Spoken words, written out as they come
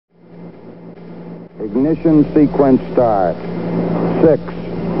Ignition sequence start. 6,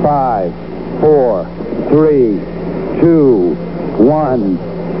 5, 4, 3, 2, 1,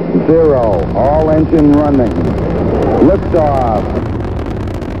 0. All engine running. Liftoff.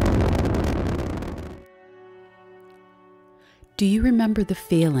 Do you remember the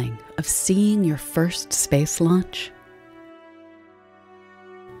feeling of seeing your first space launch?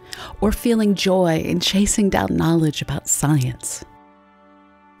 Or feeling joy in chasing down knowledge about science?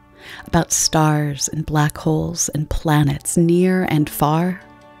 About stars and black holes and planets near and far?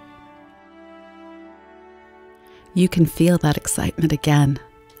 You can feel that excitement again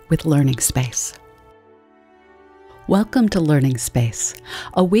with Learning Space. Welcome to Learning Space,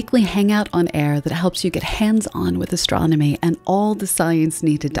 a weekly hangout on air that helps you get hands-on with astronomy and all the science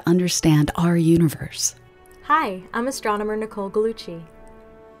needed to understand our universe. Hi, I'm astronomer Nicole Gallucci.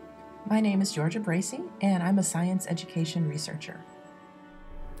 My name is Georgia Bracey, and I'm a science education researcher.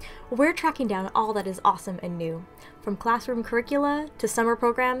 We're tracking down all that is awesome and new, from classroom curricula to summer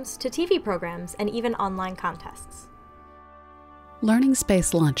programs to TV programs and even online contests. Learning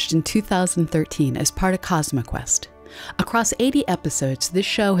Space launched in 2013 as part of CosmoQuest. Across 80 episodes, this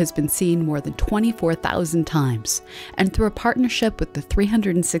show has been seen more than 24,000 times, and through a partnership with the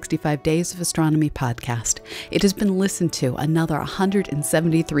 365 Days of Astronomy podcast, it has been listened to another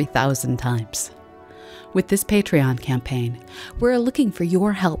 173,000 times. With this Patreon campaign, we're looking for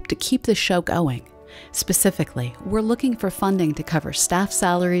your help to keep the show going. Specifically, we're looking for funding to cover staff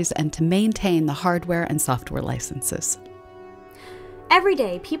salaries and to maintain the hardware and software licenses. Every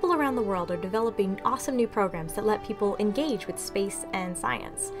day, people around the world are developing awesome new programs that let people engage with space and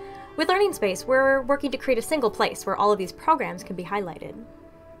science. With Learning Space, we're working to create a single place where all of these programs can be highlighted.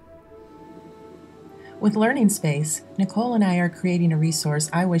 With Learning Space, Nicole and I are creating a resource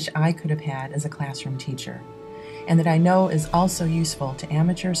I wish I could have had as a classroom teacher, and that I know is also useful to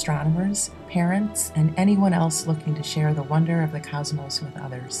amateur astronomers, parents, and anyone else looking to share the wonder of the cosmos with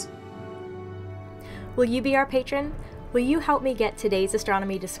others. Will you be our patron? Will you help me get today's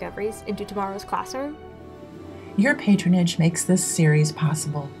astronomy discoveries into tomorrow's classroom? Your patronage makes this series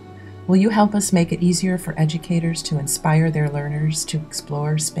possible. Will you help us make it easier for educators to inspire their learners to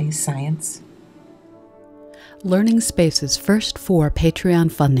explore space science? Learning Space's first 4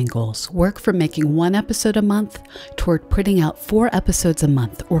 Patreon funding goals work from making 1 episode a month toward putting out 4 episodes a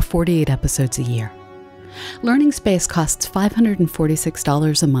month or 48 episodes a year. Learning Space costs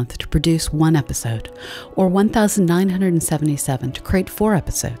 $546 a month to produce 1 episode, or $1,977 to create 4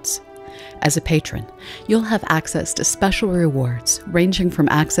 episodes. As a patron, you'll have access to special rewards ranging from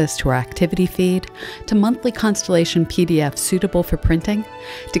access to our activity feed, to monthly Constellation PDFs suitable for printing,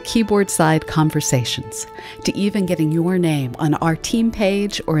 to keyboard-side conversations, to even getting your name on our team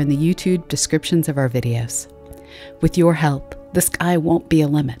page or in the YouTube descriptions of our videos. With your help, the sky won't be a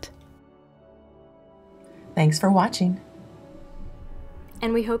limit. Thanks for watching.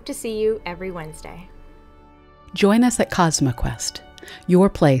 And we hope to see you every Wednesday. Join us at CosmoQuest, your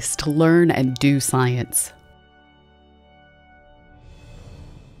place to learn and do science.